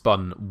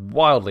spun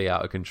wildly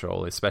out of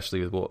control,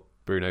 especially with what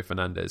Bruno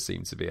Fernandes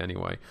seems to be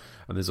anyway.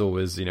 And there's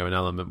always, an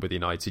element with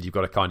United. You've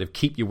got to kind of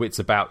keep your wits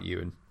about you.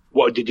 And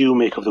what did you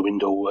make of the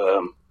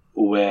window?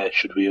 Where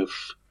should we have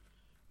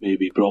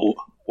maybe brought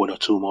one or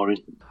two more in?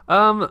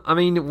 I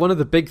mean, one of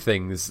the big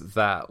things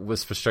that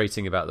was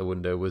frustrating about the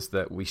window was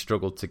that we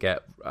struggled to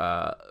get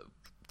to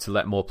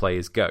let more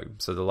players go.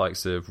 So the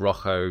likes of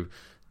Rojo,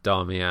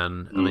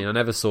 Darmian. I mean, I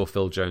never saw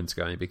Phil Jones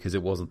going because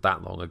it wasn't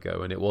that long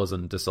ago, and it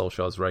wasn't de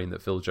Solskjaer's reign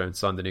that Phil Jones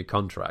signed the new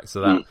contract.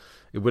 So that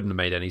it wouldn't have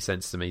made any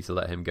sense to me to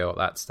let him go at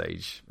that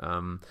stage.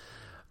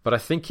 But I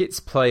think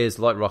it's players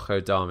like Rojo,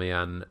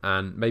 Darmian,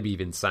 and maybe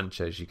even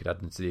Sanchez you could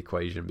add into the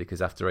equation,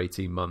 because after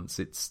 18 months,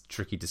 it's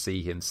tricky to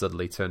see him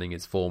suddenly turning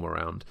his form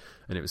around.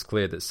 And it was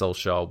clear that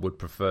Solskjaer would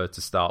prefer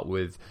to start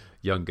with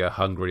younger,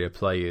 hungrier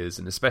players,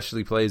 and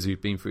especially players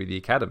who've been through the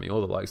academy, or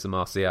the likes of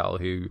Martial,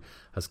 who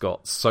has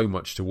got so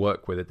much to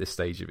work with at this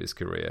stage of his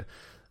career.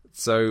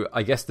 So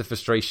I guess the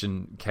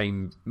frustration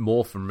came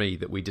more from me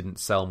that we didn't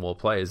sell more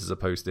players as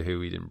opposed to who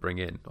we didn't bring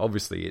in.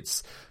 Obviously,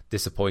 it's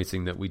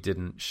disappointing that we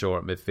didn't shore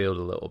up midfield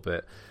a little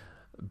bit.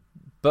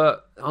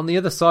 But on the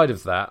other side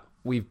of that,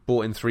 we've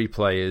brought in 3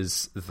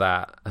 players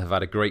that have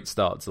had a great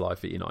start to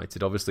life at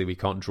United. Obviously, we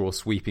can't draw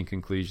sweeping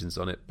conclusions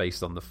on it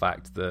based on the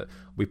fact that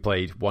we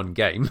played one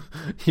game,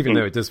 even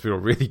though it does feel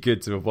really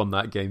good to have won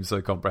that game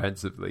so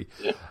comprehensively.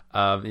 Yeah.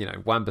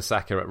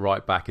 Wan-Bissaka at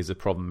right back is a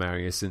problem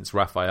area since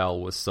Raphael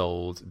was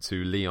sold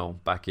to Lyon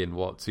back in,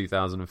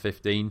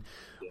 2015?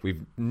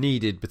 We've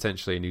needed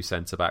potentially a new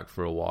centre-back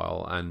for a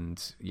while,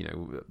 and,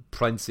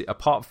 plenty,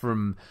 apart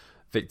from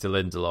Victor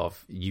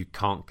Lindelof, you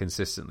can't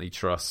consistently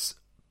trust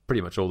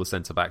pretty much all the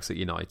centre-backs at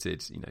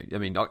United.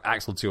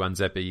 Axel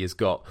Tuanzebe has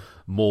got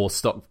more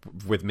stock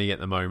with me at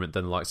the moment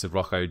than the likes of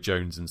Rojo,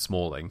 Jones and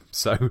Smalling.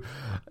 So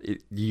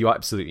you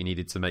absolutely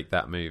needed to make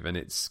that move, and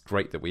it's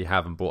great that we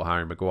haven't brought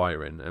Harry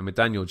Maguire in. And with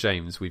Daniel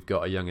James, we've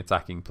got a young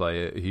attacking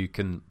player who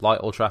can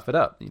light Old Trafford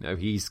up.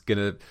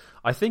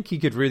 I think he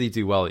could really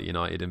do well at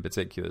United in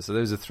particular. So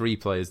those are 3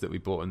 players that we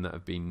brought in that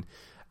have been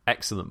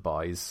excellent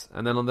buys.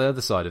 And then on the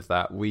other side of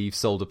that, we've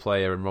sold a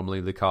player in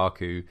Romelu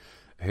Lukaku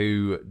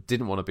who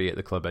didn't want to be at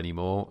the club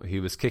anymore,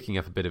 who was kicking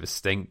up a bit of a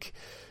stink,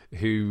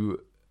 who,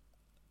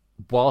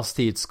 whilst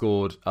he had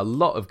scored a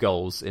lot of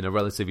goals in a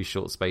relatively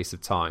short space of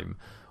time,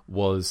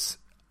 was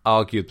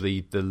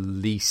arguably the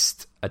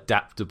least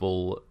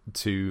adaptable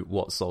to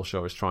what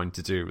Solskjaer was trying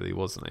to do, really,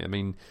 wasn't he? I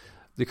mean,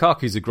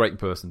 Lukaku's a great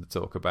person to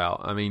talk about.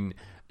 I mean,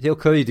 he'll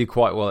clearly do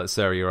quite well at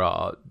Serie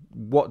A.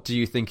 What do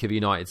you think of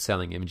United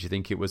selling him? Do you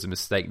think it was a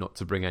mistake not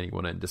to bring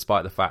anyone in,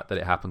 despite the fact that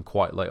it happened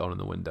quite late on in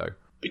the window?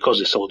 Because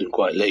they sold him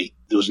quite late,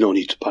 there was no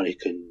need to panic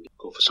and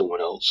go for someone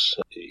else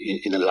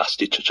in a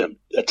last-ditch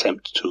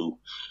attempt to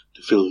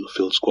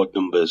fill squad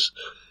numbers.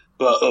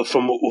 But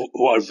from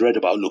what I've read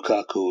about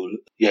Lukaku,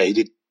 he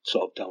did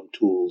sort of down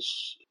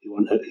tools. He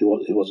wasn't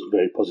a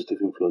very positive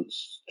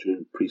influence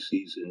during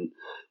pre-season.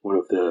 One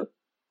of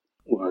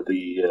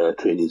the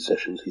training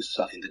sessions, he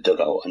sat in the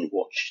dugout and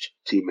watched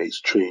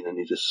teammates train, and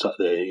he just sat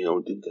there,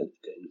 didn't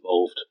get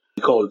involved.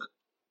 He called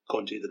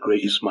Conte the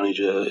greatest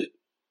manager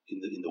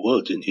in the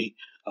world, didn't he?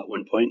 At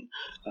one point,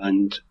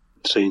 and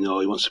saying, "Oh,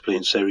 he wants to play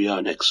in Serie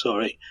A next." All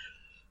right,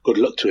 good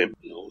luck to him.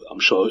 I'm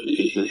sure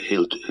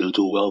he'll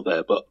do well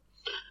there. But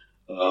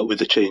with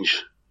the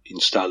change in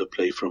style of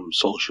play from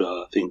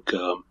Solskjaer, I think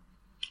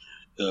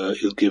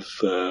he'll give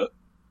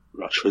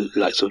Rashford,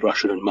 likes of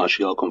Rashford and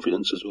Martial,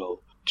 confidence as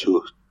well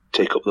to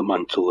take up the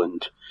mantle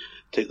and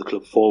take the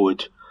club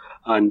forward.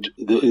 And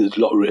there's a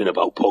lot written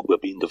about Pogba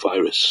being the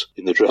virus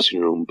in the dressing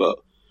room, but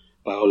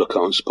by all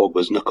accounts,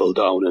 Pogba's knuckled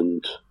down,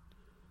 and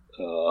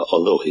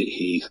although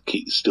he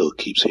still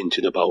keeps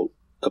hinting about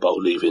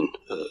leaving,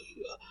 there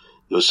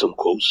was some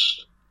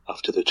quotes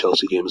after the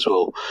Chelsea game as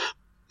well.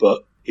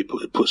 But he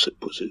put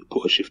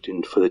a shift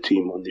in for the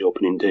team on the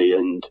opening day,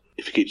 and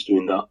if he keeps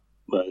doing that,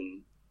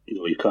 then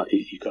you can't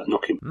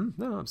knock him.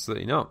 No,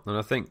 absolutely not. And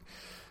I think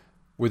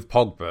with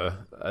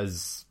Pogba,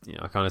 as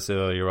I kind of said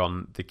earlier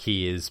on, the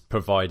key is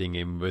providing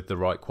him with the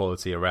right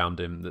quality around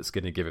him that's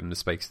going to give him the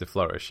space to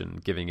flourish,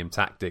 and giving him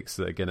tactics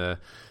that are going to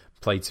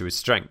play to his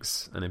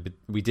strengths. And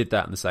we did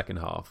that in the second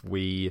half.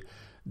 We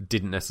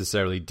didn't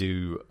necessarily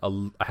do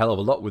a hell of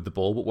a lot with the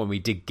ball, but when we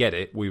did get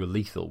it, we were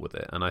lethal with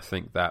it. And I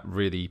think that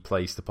really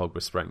plays to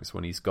Pogba's strengths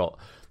when he's got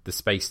the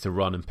space to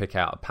run and pick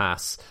out a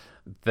pass.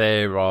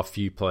 There are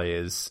few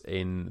players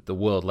in the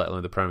world, let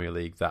alone the Premier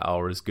League, that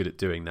are as good at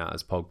doing that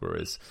as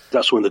Pogba is.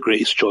 That's one of the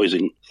greatest joys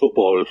in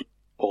football.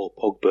 Paul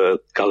Pogba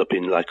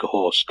galloping like a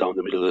horse down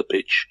the middle of the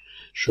pitch,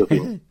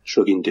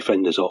 shrugging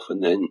defenders off,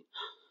 and then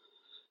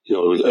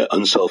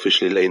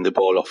unselfishly laying the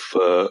ball off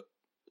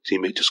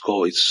teammate to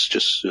score. It's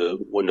just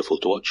wonderful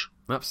to watch.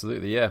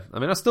 Absolutely, yeah. I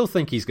mean, I still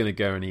think he's going to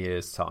go in a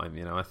year's time.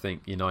 I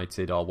think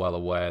United are well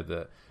aware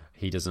that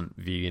he doesn't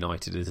view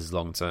United as his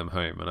long-term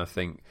home, and I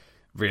think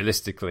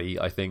realistically,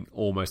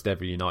 almost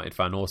every United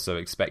fan also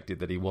expected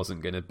that he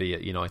wasn't going to be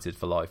at United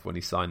for life when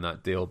he signed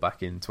that deal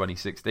back in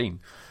 2016.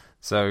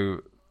 So,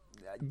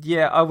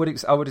 yeah, I would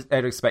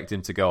expect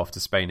him to go off to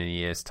Spain in a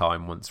year's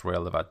time once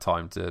Real have had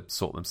time to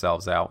sort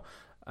themselves out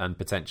and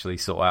potentially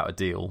sort out a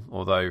deal.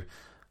 Although,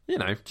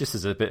 just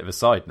as a bit of a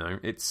side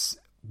note, it's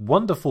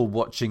wonderful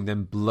watching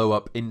them blow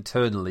up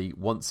internally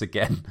once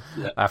again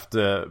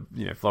after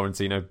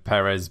Florentino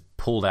Perez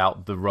pulled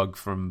out the rug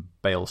from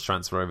Bale's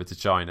transfer over to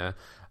China,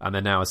 and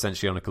they're now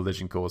essentially on a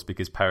collision course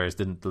because Perez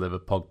didn't deliver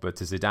Pogba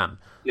to Zidane.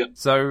 Yep.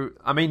 So,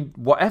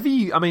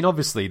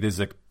 obviously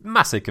there's a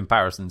massive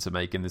comparison to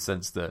make in the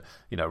sense that,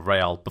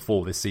 Real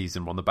before this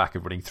season were on the back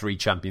of winning 3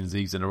 Champions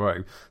Leagues in a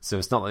row, so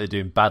it's not that they're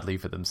doing badly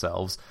for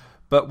themselves.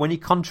 But when you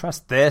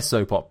contrast their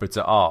soap opera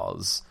to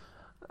ours,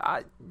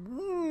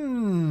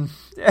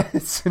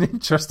 it's an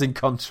interesting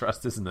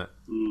contrast, isn't it?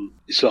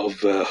 It's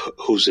sort of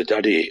who's the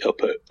daddy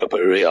up at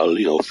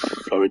Real.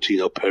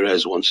 Florentino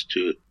Perez wants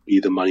to be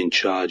the man in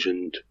charge,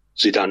 and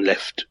Zidane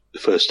left the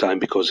first time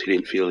because he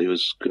didn't feel he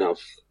was going to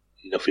have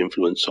enough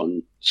influence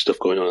on stuff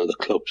going on at the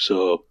club.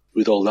 So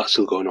with all that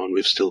still going on,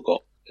 we've still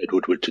got Ed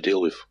Woodward to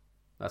deal with.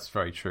 That's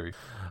very true.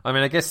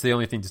 I guess the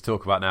only thing to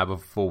talk about now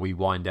before we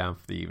wind down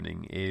for the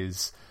evening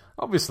is,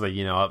 obviously,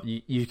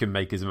 you can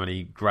make as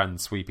many grand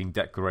sweeping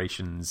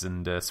declarations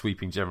and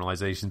sweeping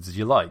generalisations as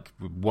you like.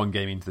 One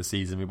game into the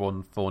season, we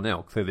won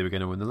 4-0. Clearly, we're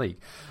going to win the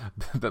league.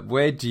 But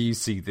where do you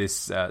see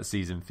this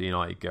season for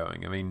United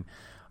going?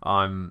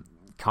 I'm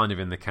kind of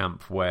in the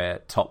camp where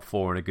top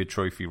 4 and a good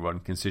trophy run,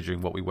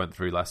 considering what we went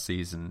through last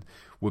season,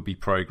 would be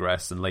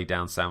progress and lay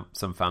down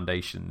some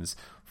foundations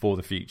for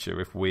the future.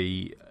 If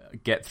we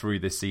get through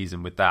this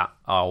season with that,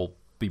 I'll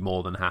be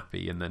more than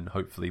happy, and then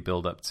hopefully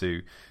build up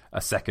to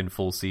a second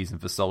full season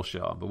for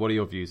Solskjaer. But what are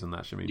your views on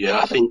that, Shamim? Yeah,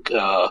 I think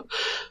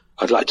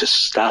I'd like to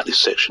start this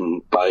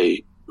section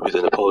with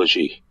an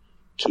apology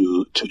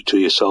to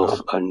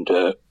yourself and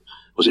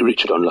was it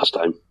Richard on last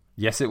time?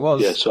 Yes, it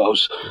was. Yeah, so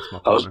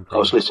I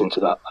was listening to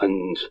that,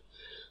 and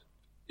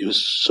it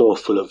was so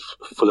full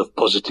of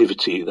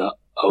positivity that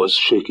I was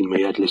shaking my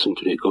head listening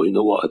to it, going,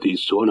 what are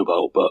these two on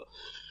about? But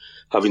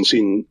having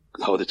seen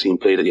how the team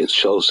played against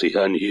Chelsea,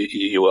 and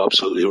you were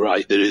absolutely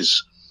right,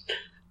 there's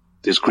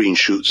green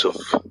shoots of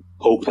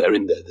hope there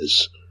in there.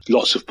 There's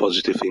lots of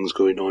positive things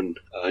going on,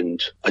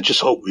 and I just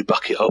hope we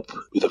back it up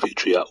with a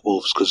victory at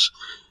Wolves, because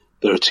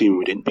they're a team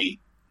we didn't beat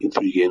in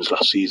 3 games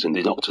last season.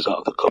 They knocked us out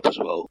of the cup as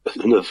well.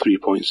 Another 3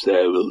 points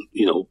there will,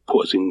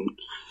 put us in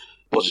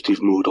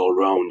positive mood all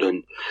round.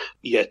 And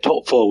yeah,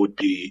 top 4 would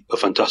be a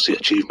fantastic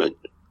achievement.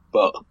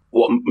 But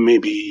what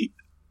Mourinho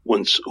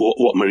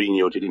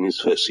did in his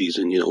first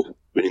season,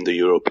 winning the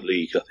Europa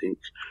League, I think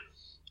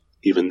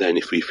even then,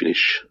 if we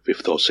finish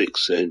 5th or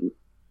 6th, then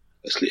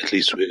at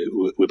least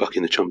we're back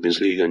in the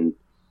Champions League, and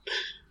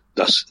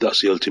that's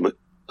the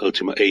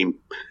ultimate aim.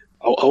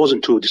 I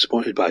wasn't too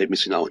disappointed by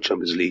missing out on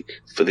Champions League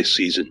for this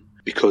season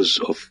because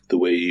of the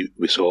way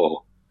we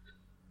saw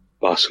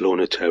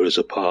Barcelona tear us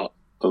apart.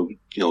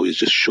 It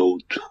just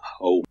showed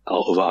how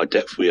out of our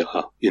depth we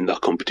are in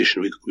that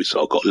competition. We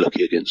sort of got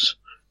lucky against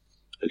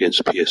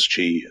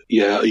PSG.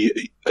 Yeah,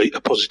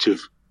 a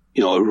positive,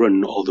 a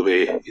run all the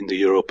way in the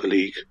Europa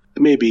League.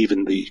 Maybe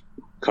even the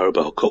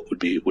Carabao Cup would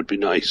be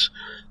nice.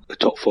 A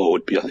top 4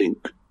 would be, I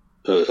think,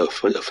 a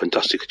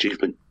fantastic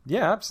achievement.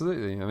 Yeah,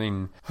 absolutely. I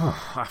mean,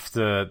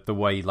 after the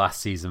way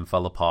last season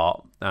fell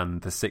apart and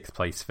the 6th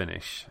place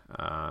finish,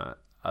 a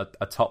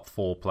top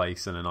 4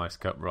 place and a nice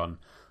cup run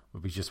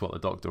would be just what the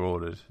doctor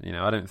ordered. You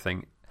know, I don't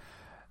think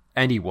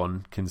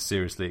anyone can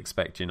seriously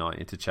expect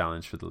United to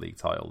challenge for the league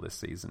title this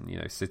season. You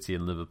know, City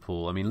and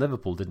Liverpool. I mean,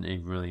 Liverpool didn't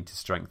even really need to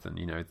strengthen.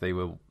 You know, they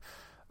were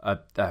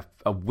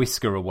a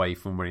whisker away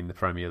from winning the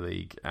Premier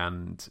League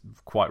and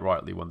quite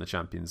rightly won the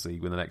Champions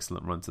League with an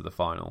excellent run to the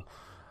final.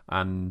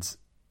 And,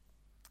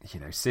 you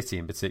know, City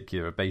in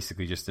particular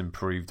basically just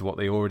improved what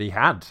they already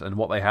had. And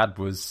what they had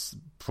was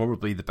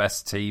probably the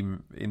best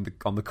team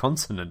on the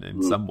continent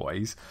in some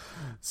ways.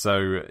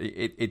 So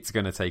it's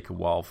going to take a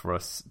while for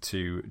us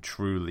to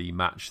truly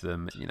match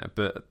them, you know.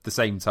 But at the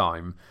same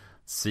time,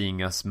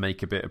 seeing us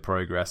make a bit of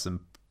progress and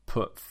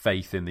put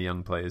faith in the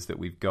young players that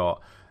we've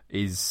got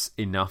is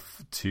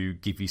enough to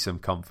give you some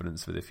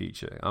confidence for the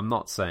future. I'm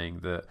not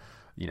saying that,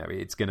 you know,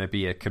 it's going to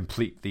be a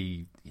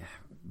completely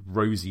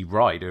rosy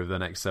ride over the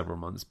next several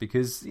months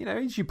because, you know,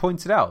 as you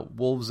pointed out,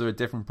 Wolves are a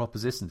different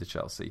proposition to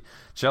Chelsea.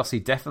 Chelsea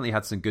definitely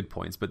had some good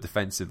points, but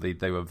defensively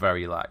they were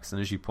very lax. And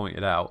as you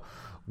pointed out,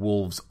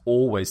 Wolves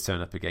always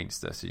turn up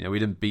against us. You know, we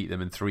didn't beat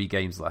them in 3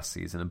 games last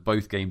season, and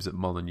both games at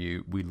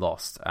Molineux we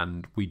lost,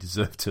 and we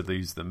deserved to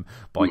lose them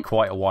by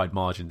quite a wide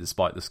margin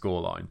despite the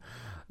scoreline.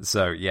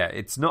 So, yeah,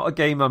 it's not a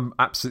game I'm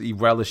absolutely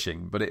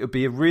relishing, but it would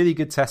be a really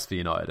good test for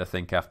United, I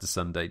think, after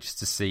Sunday, just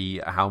to see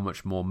how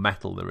much more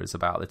mettle there is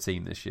about the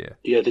team this year.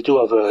 Yeah, they do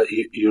have a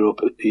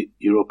Europa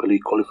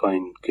League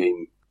qualifying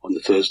game on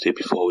the Thursday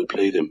before we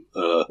play them.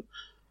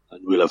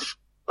 And we'll have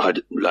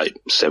had,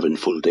 7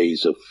 full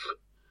days of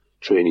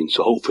training,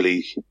 so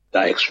hopefully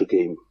that extra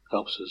game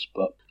helps us.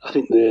 But I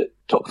think the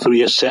top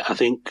 3 are set, I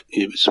think.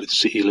 It was with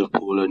City,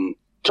 Liverpool and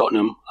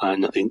Tottenham,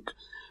 and I think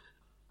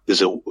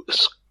there's a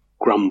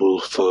scramble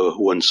for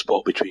one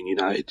spot between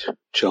United,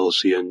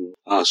 Chelsea and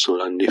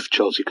Arsenal, and if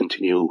Chelsea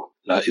continue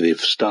like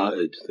they've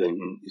started,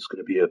 then it's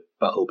going to be a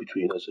battle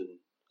between us and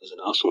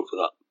Arsenal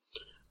for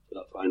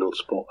that final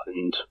spot,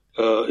 and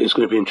it's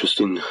going to be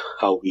interesting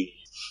how we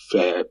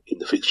fare in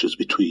the fixtures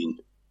between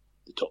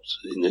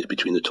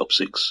the top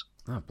 6.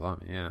 Oh,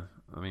 blimey, yeah.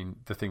 I mean,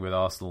 the thing with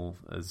Arsenal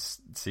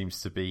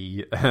seems to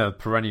be a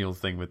perennial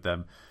thing with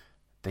them.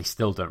 They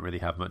still don't really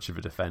have much of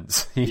a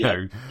defence.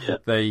 I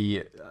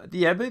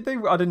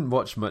didn't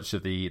watch much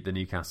of the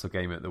Newcastle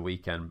game at the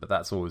weekend, but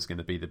that's always going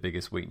to be the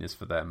biggest weakness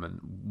for them, and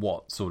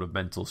what sort of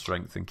mental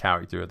strength and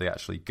character have they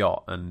actually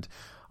got. And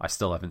I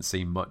still haven't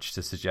seen much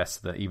to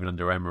suggest that even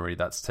under Emery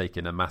that's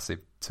taken a massive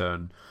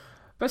turn.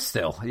 But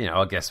still, you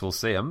know, I guess we'll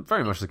see. I'm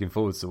very much looking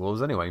forward to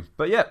Wolves anyway.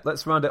 But yeah,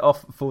 let's round it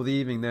off for the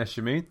evening there,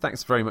 Shamoon.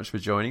 Thanks very much for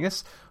joining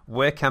us.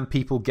 Where can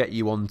people get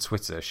you on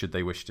Twitter, should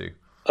they wish to?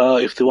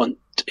 If they want,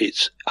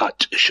 it's at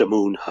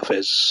Shamoon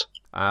Hafez.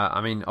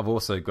 I mean, I've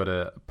also got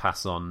to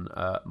pass on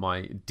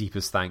my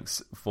deepest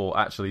thanks for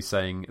actually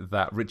saying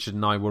that Richard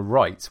and I were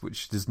right,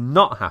 which does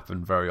not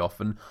happen very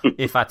often,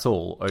 if at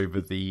all, over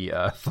the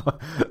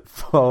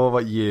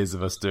 4 years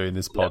of us doing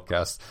this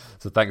podcast.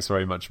 So thanks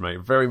very much,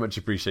 mate. Very much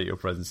appreciate your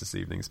presence this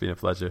evening. It's been a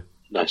pleasure.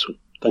 Nice one.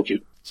 Thank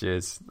you.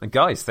 Cheers. And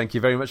guys, thank you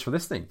very much for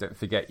listening. Don't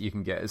forget you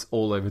can get us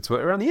all over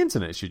Twitter and the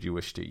internet should you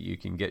wish to. You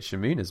can get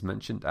Shamoon, as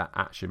mentioned, at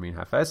Shamoon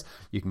Hafez.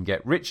 You can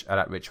get Rich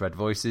at Rich Red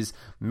Voices,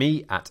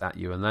 me at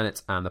Ewan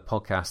Lennett, and the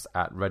podcast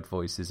at Red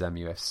Voices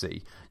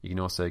MUFC. You can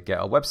also get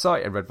our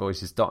website at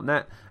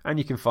redvoices.net, and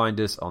you can find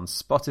us on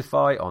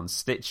Spotify, on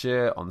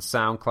Stitcher, on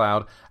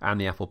SoundCloud,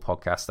 and the Apple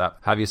Podcast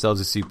app. Have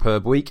yourselves a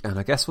superb week, and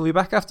I guess we'll be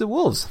back after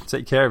Wolves.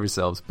 Take care of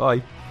yourselves.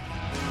 Bye.